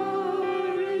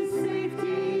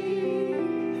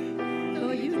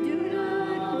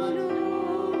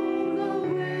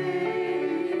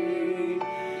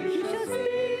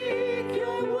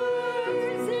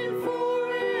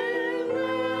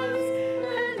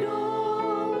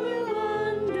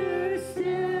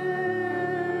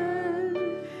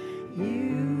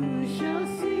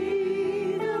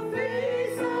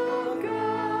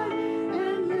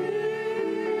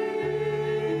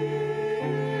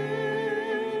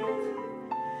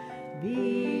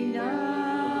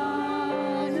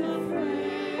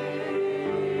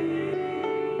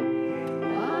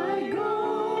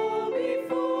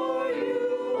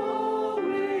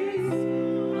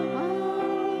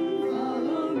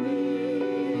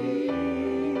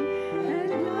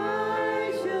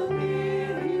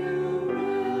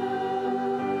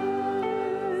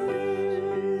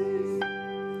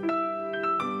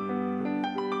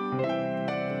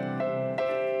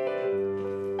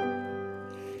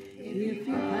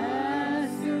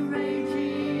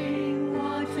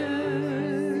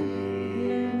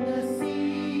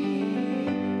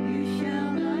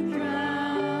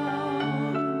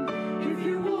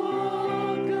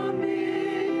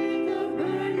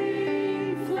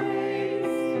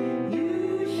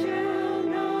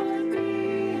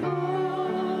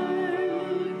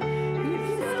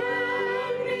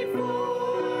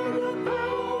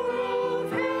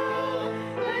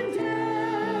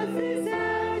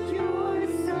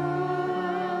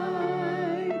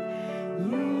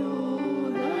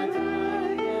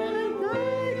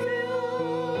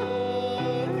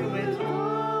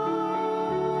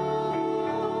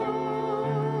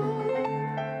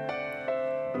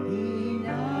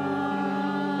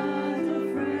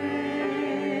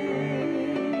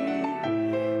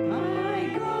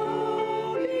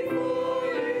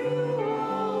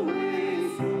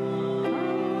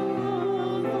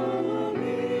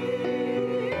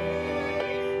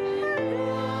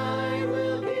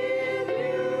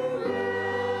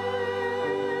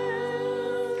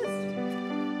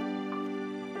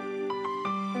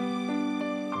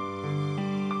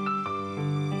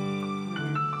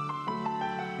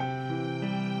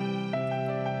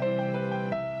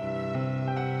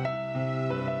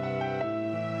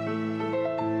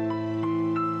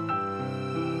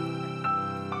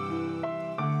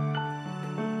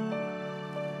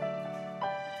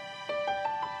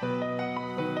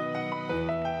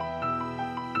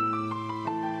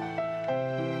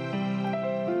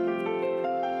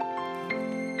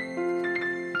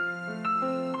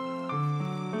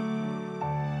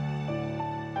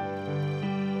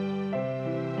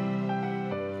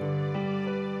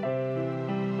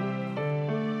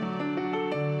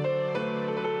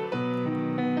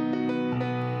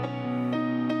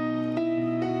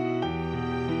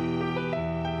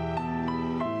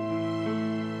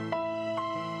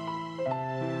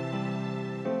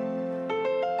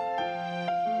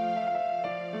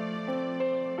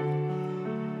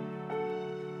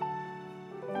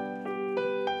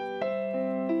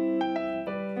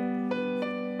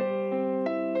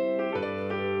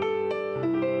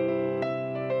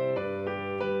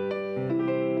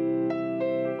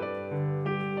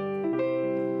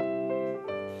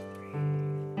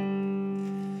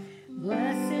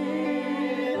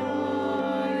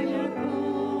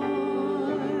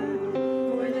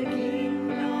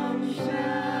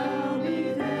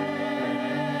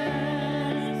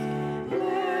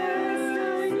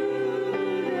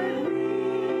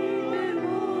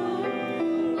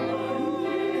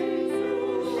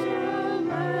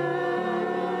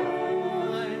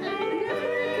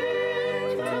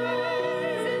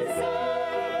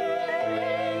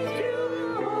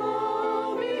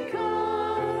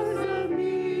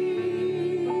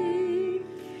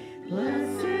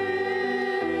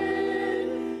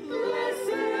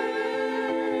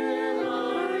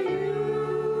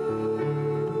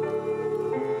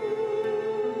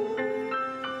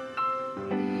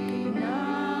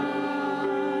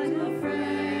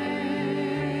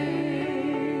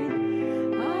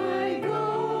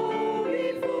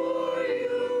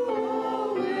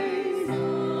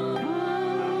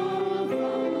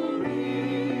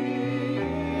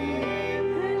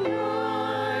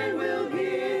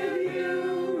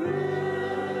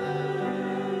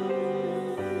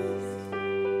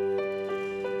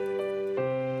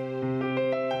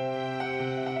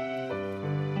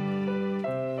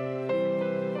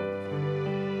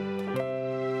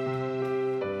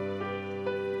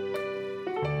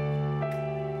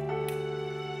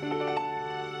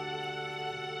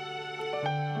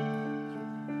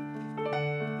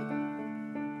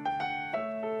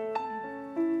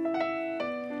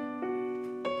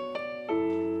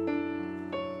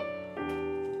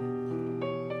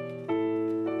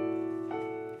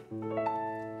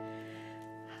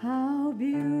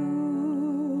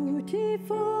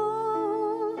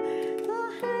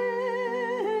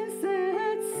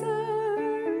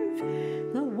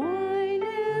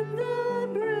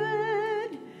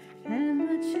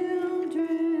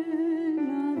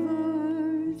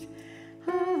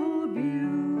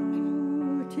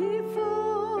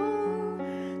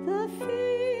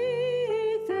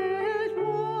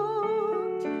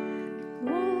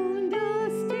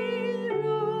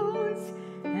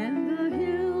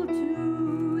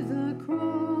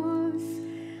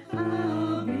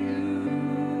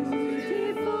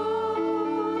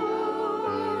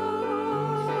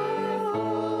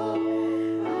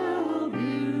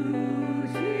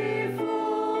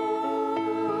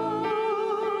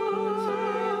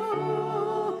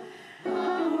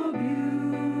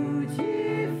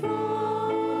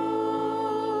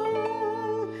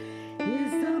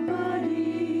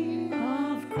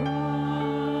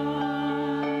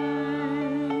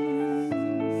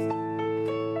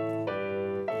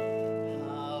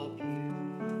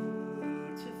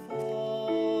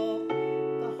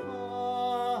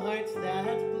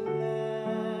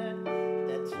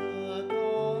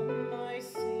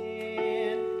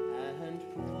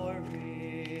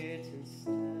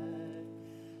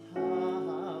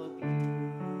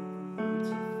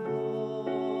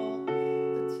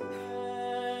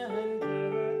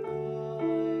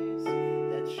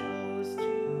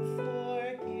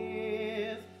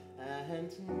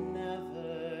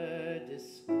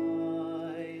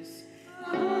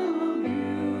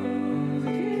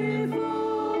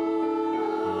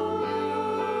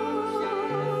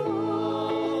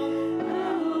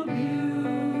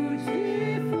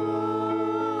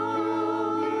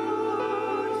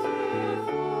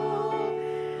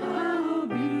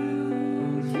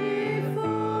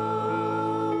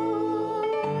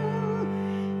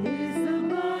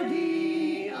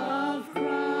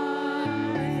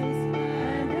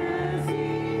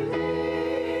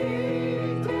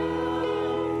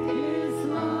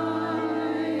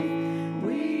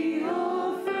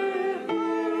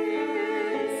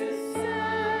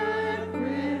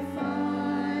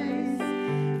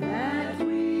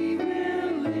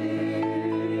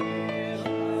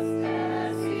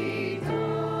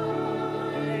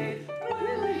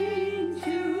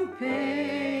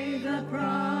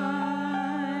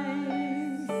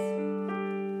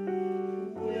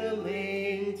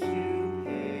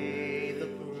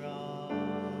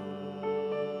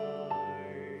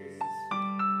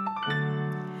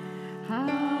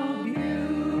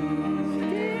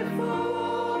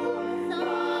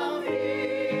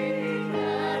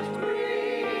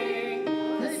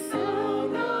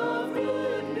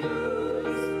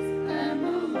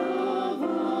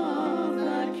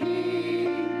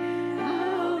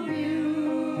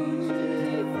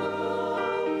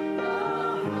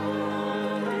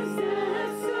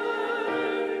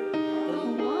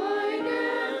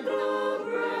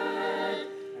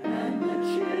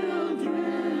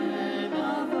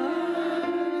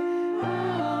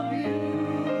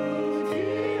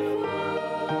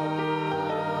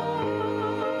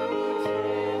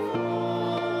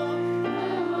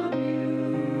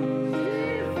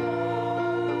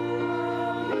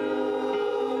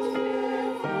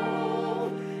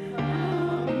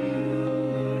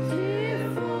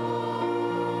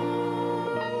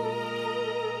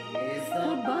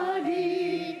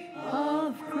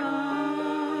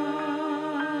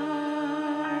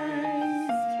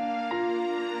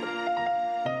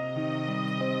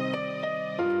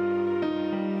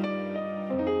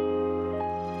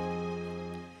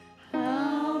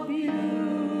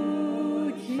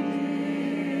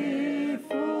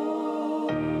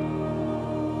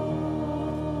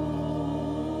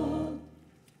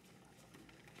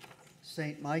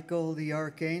Saint Michael the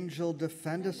Archangel,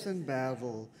 defend us in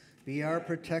battle. Be our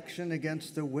protection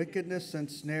against the wickedness and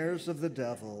snares of the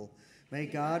devil. May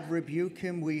God rebuke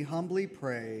him, we humbly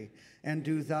pray. And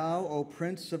do thou, O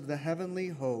Prince of the heavenly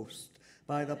host,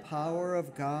 by the power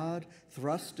of God,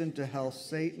 thrust into hell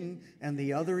Satan and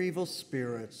the other evil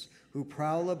spirits who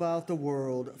prowl about the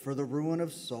world for the ruin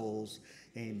of souls.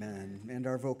 Amen. And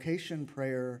our vocation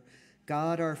prayer.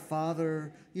 God our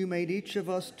Father, you made each of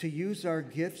us to use our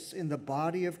gifts in the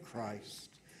body of Christ.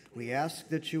 We ask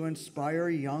that you inspire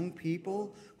young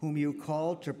people whom you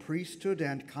call to priesthood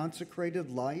and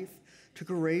consecrated life to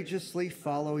courageously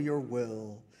follow your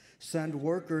will. Send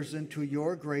workers into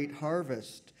your great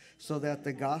harvest so that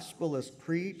the gospel is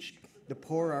preached, the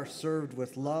poor are served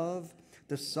with love,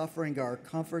 the suffering are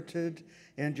comforted,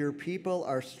 and your people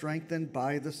are strengthened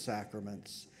by the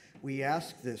sacraments. We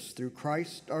ask this through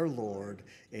Christ our Lord.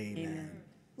 Amen. Amen.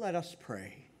 Let us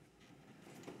pray.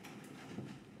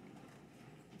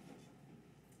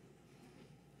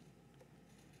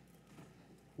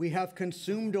 We have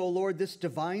consumed, O Lord, this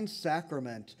divine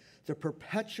sacrament, the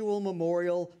perpetual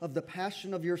memorial of the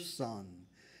passion of your Son.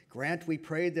 Grant, we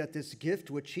pray, that this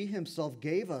gift which he himself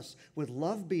gave us with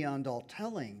love beyond all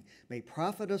telling may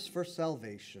profit us for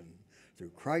salvation.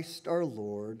 Through Christ our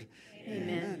Lord.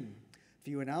 Amen. A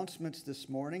few announcements this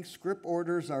morning. Script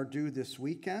orders are due this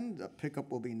weekend. Pickup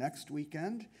will be next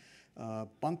weekend.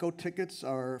 Bunko tickets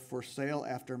are for sale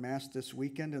after Mass this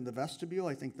weekend in the vestibule.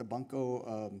 I think the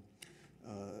Bunko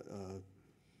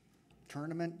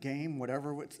tournament game,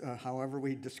 however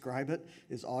we describe it,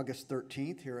 is August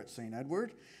 13th here at St.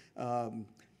 Edward.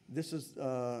 This is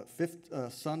fifth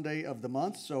Sunday of the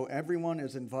month, so everyone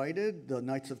is invited. The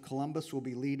Knights of Columbus will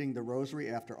be leading the Rosary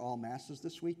after all Masses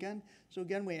this weekend. So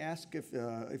again, we ask if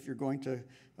you're going to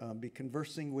be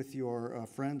conversing with your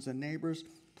friends and neighbors,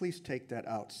 please take that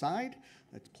outside.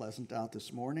 It's pleasant out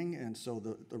this morning, and so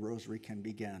the Rosary can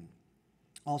begin.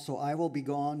 Also, I will be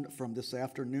gone from this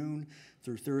afternoon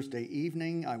through Thursday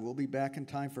evening. I will be back in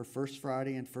time for First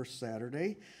Friday and First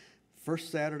Saturday.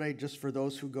 First Saturday, just for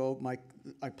those who go,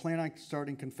 I plan on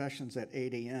starting confessions at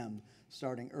 8 a.m.,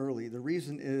 starting early. The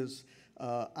reason is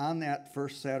on that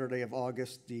first Saturday of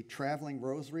August, the Traveling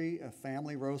Rosary, a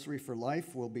Family Rosary for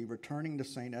Life, will be returning to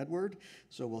St. Edward.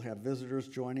 So we'll have visitors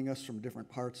joining us from different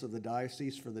parts of the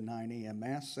diocese for the 9 a.m.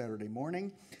 Mass Saturday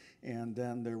morning. And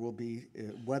then there will be,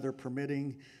 weather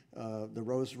permitting, the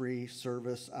Rosary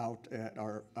service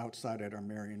outside at our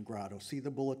Marian Grotto. See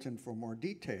the bulletin for more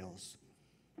details.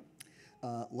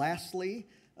 Lastly,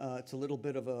 it's a little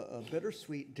bit of a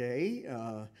bittersweet day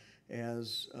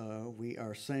as we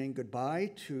are saying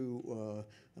goodbye to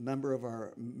a member of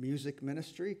our music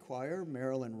ministry choir,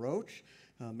 Marilyn Roach.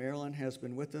 Marilyn has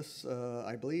been with us,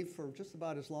 I believe, for just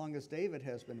about as long as David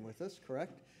has been with us,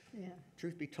 correct? Yeah.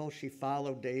 Truth be told, she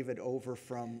followed David over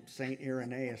from St.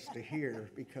 Irenaeus to here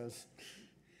because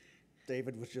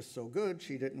David was just so good,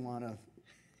 she didn't want to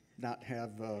not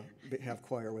have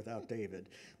choir without David.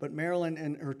 But Marilyn,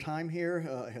 in her time here,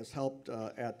 has helped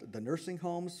at the nursing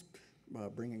homes,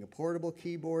 bringing a portable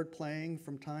keyboard, playing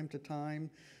from time to time.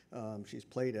 She's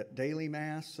played at daily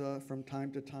Mass from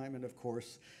time to time, and of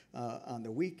course, on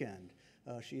the weekend.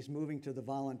 She's moving to the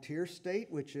volunteer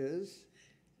state, which is?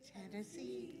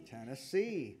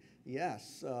 Tennessee,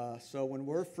 yes. So when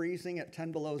we're freezing at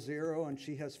 10 below zero and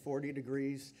she has 40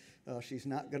 degrees, she's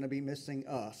not going to be missing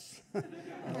us.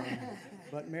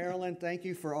 But Marilyn, thank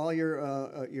you for all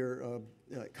your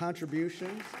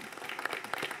contributions.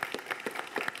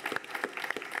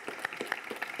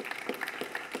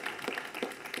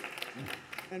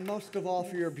 And most of all,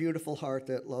 for your beautiful heart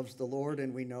that loves the Lord,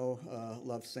 and we know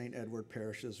loves St. Edward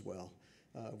Parish as well.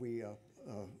 We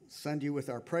send you with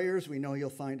our prayers. We know you'll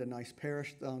find a nice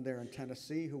parish down there in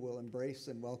Tennessee who will embrace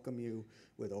and welcome you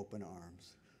with open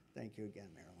arms. Thank you again,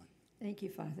 Marilyn. Thank you,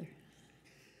 Father.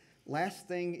 Last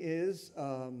thing is,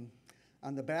 on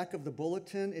the back of the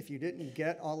bulletin, if you didn't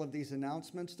get all of these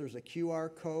announcements, there's a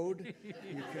QR code.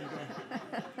 You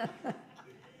can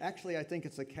Actually, I think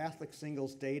it's a Catholic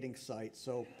singles dating site,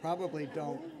 so probably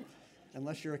don't,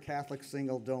 unless you're a Catholic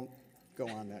single, don't go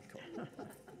on that code.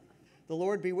 The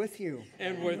Lord be with you.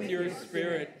 And with your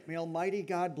spirit. May Almighty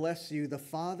God bless you, the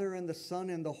Father and the Son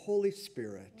and the Holy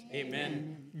Spirit.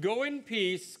 Amen. Go in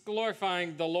peace,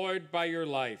 glorifying the Lord by your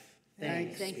life.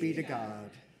 Thanks be to God.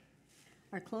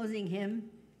 Our closing hymn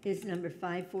is number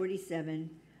 547,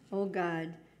 O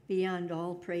God, beyond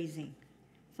all praising.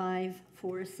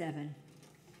 547.